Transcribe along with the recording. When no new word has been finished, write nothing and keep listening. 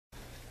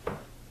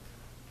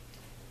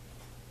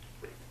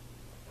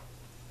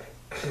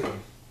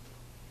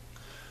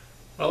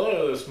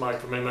Hello, this is Mike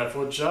from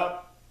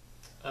MFWoodShop.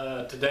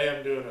 Today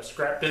I'm doing a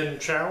scrap bin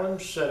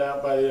challenge set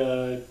out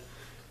by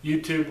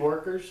YouTube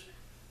workers.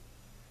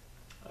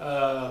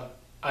 I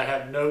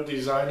have no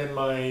design in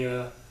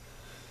my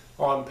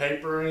on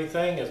paper or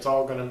anything. It's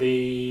all going to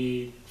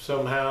be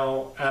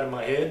somehow out of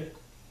my head.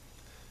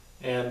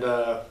 And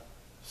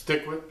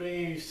stick with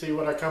me, see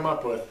what I come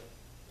up with.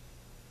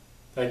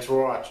 Thanks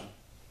for watching.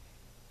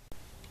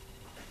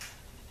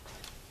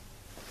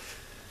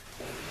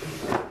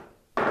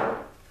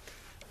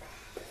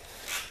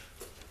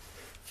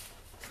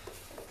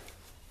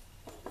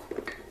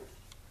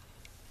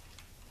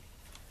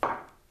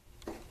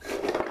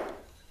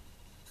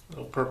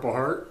 Little purple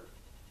heart.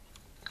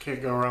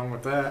 Can't go wrong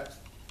with that.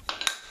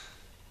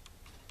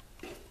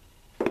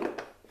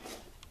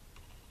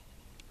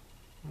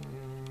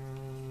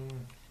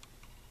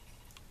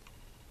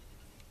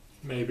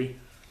 Maybe.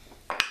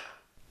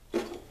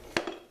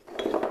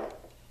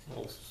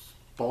 Little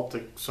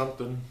Baltic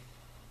something.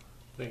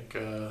 I think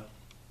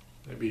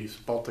maybe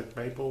Baltic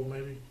maple,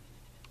 maybe.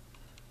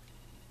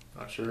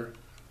 Not sure.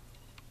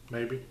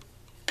 Maybe.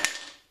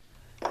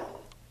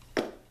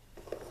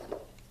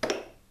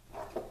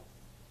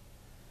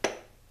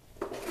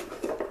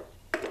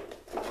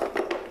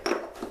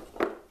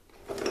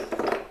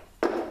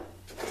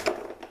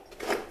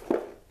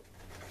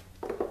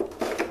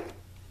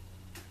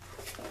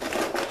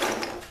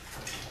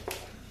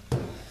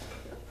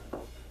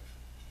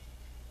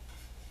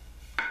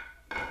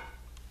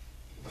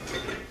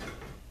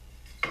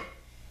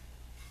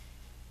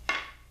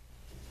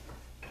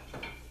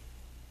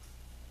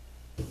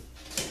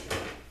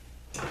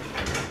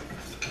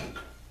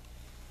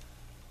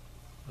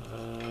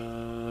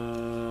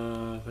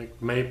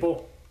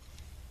 Maple.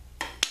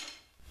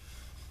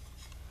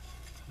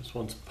 This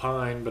one's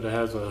pine, but it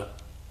has a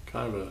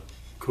kind of a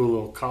cool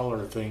little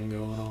collar thing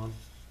going on.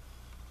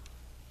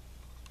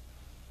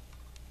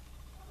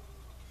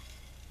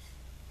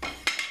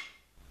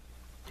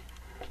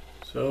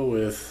 So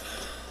with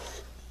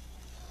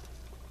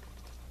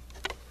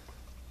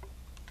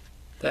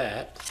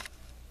that,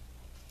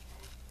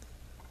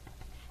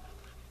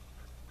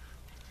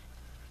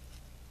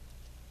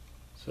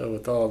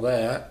 all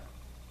that,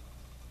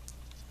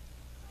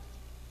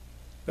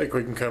 I think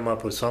we can come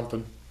up with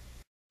something.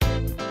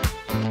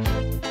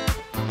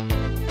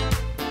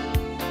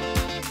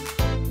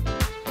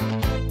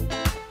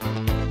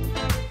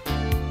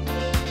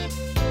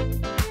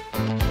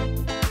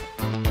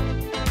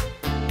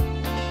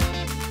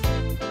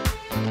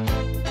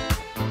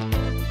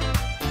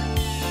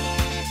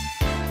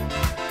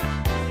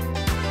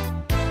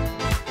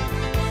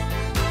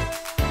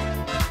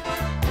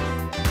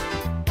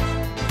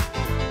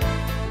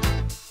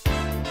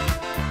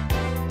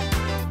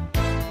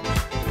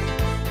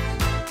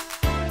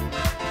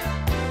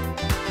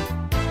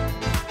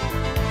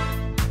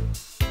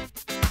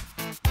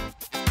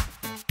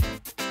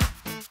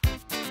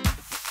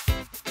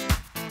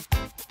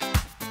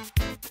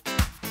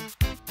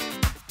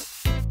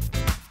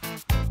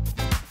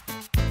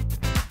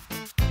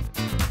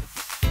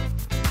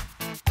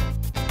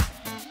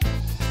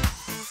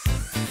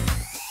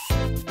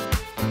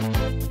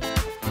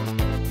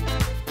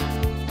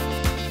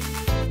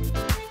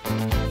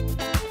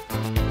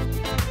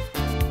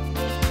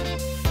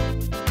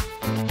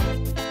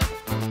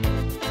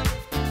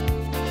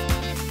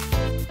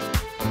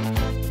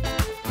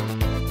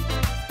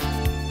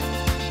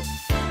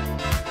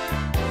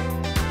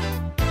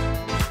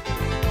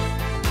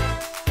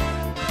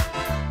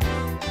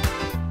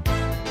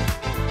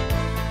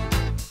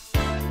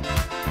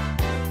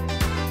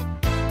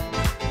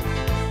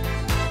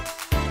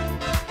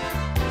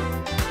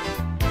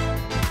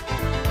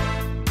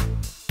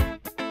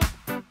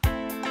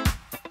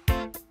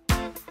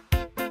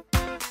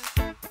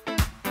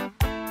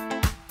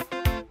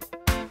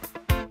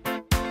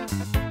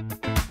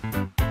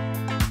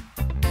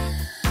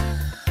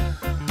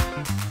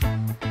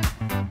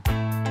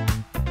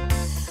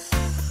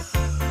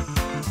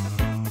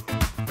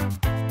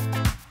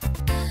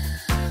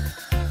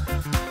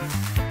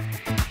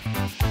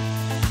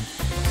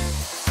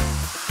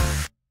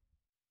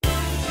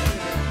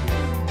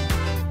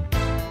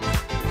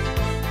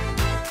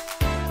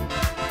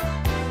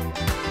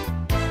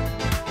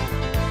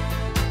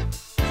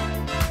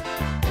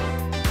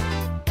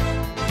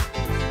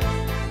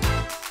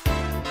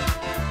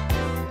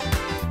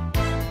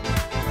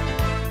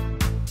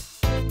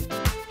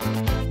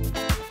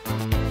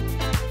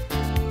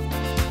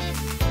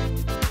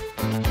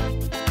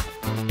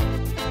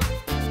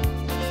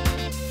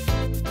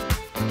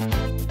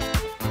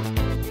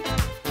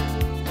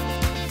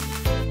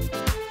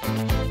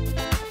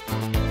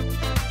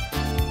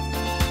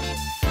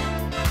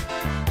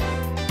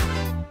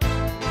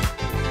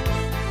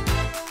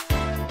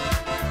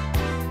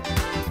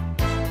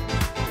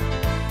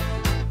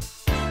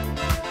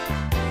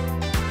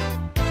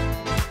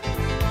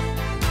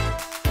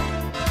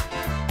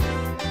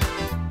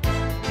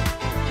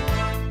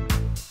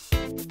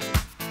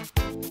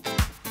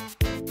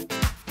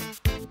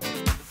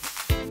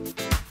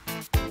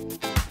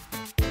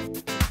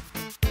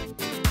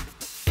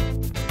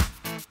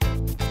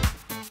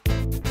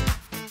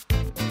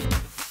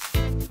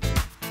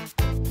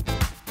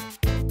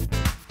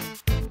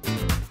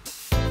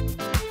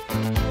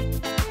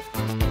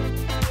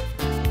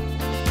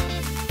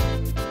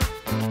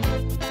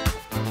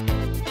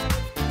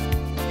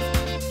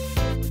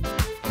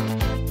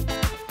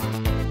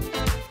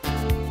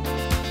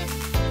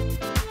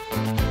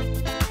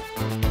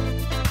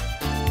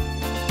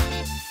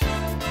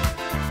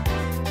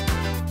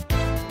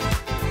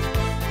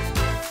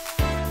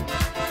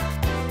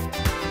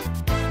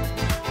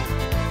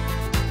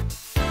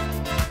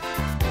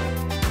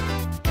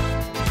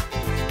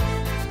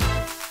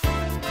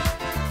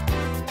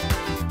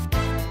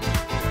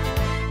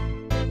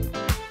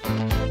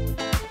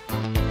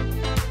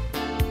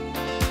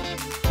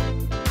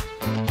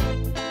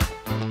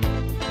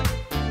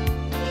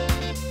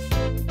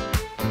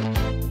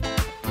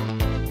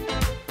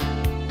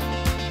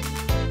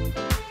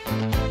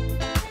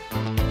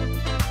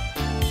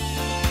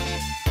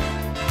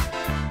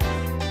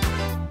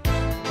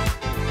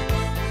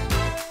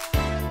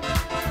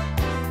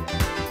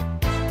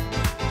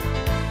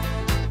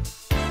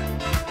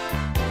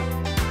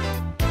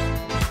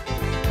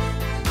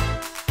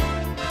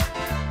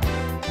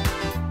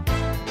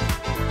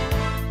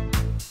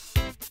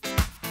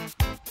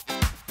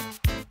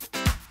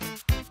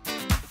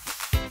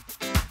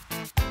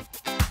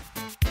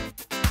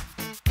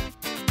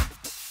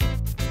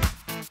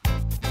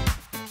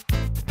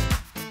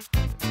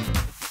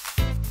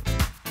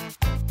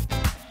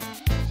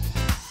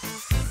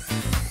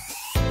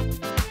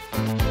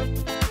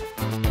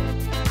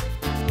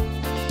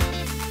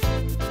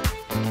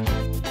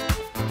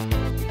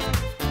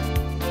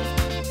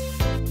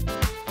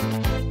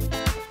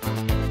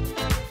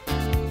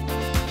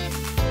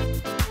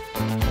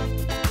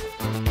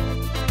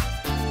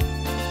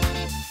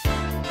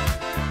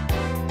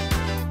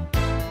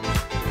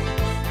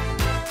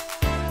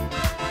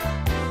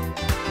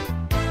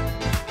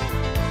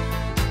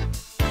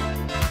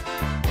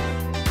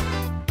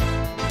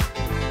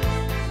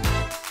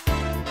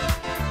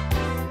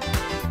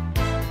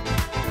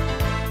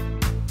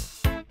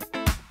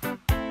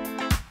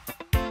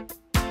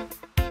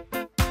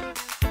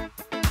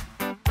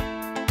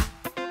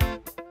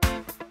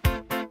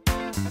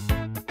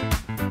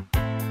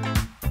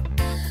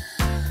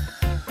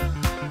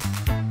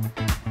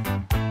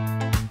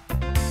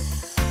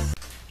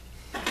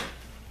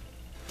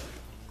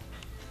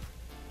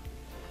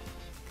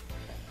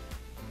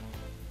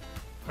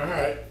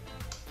 Alright,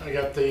 I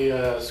got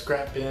the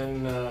scrap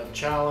bin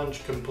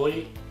challenge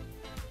complete.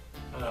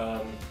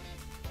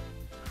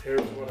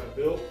 Here's what I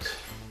built.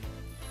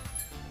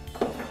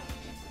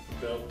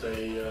 Built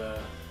a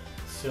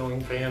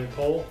ceiling fan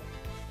pole,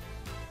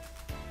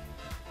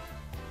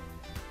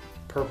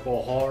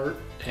 purple heart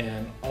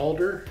and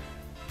alder.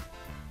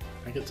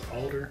 I think it's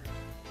alder,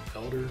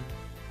 elder,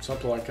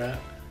 something like that.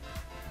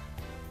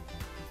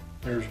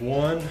 There's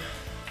one.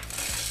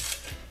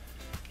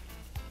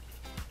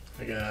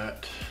 I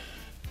got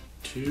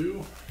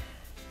two.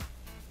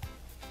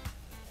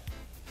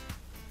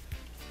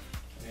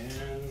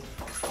 And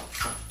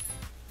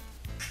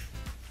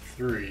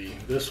three.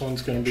 This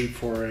one's going to be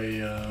for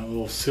a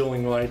little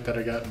ceiling light that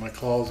I got in my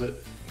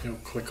closet. You'll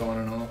click on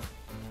and off.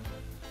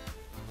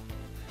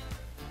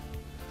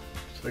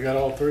 So I got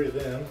all three of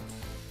them.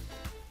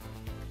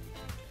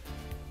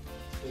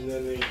 And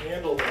then the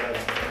handle that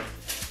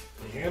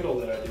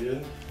I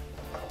did,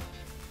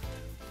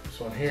 this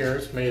one here,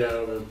 is made out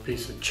of a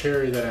piece of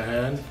cherry that I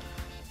had.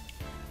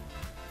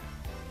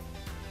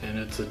 And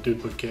it's a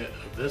duplicate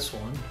of this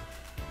one.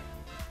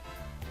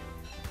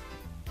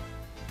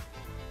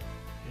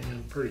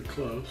 And pretty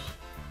close.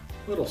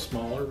 A little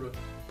smaller, but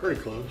pretty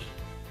close.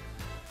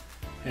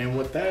 And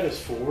what that is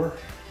for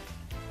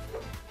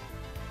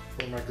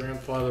my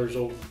grandfather's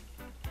old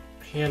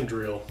hand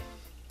drill.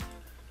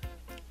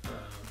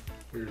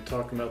 We were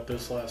talking about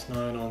this last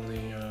night on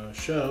the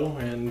show,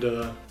 and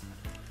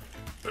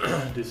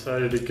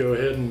decided to go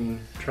ahead and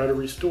try to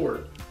restore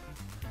it.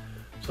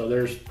 So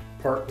there's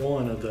part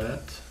one of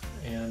that,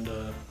 and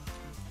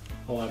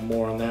I'll have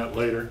more on that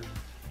later.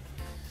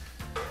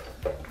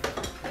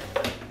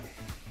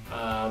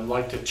 I'd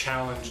like to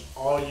challenge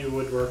all you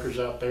woodworkers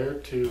out there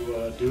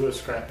to do a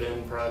scrap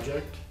bin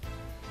project,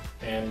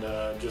 and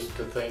just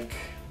to thank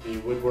the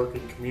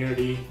woodworking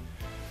community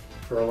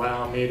for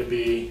allowing me to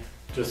be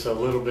just a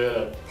little bit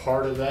a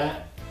part of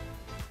that.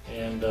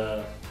 And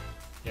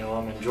you know,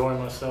 I'm enjoying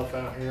myself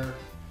out here.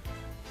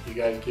 You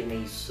guys give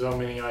me so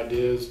many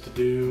ideas to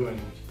do and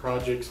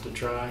projects to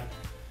try,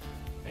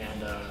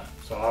 and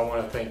so I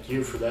want to thank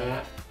you for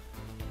that,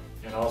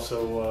 and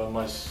also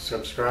my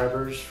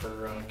subscribers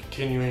for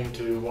continuing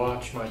to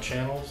watch my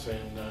channels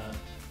and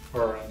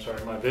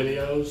my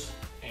videos.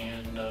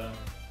 And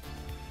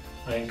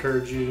I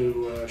encourage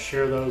you to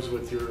share those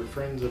with your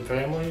friends and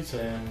families,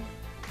 and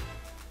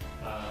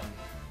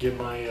get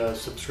my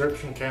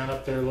subscription count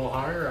up there a little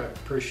higher. I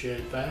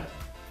appreciate that.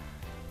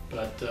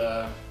 But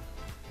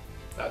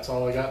that's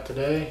all I got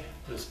today.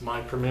 This is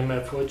Mike from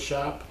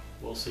MFWoodShop.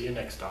 We'll see you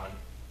next time.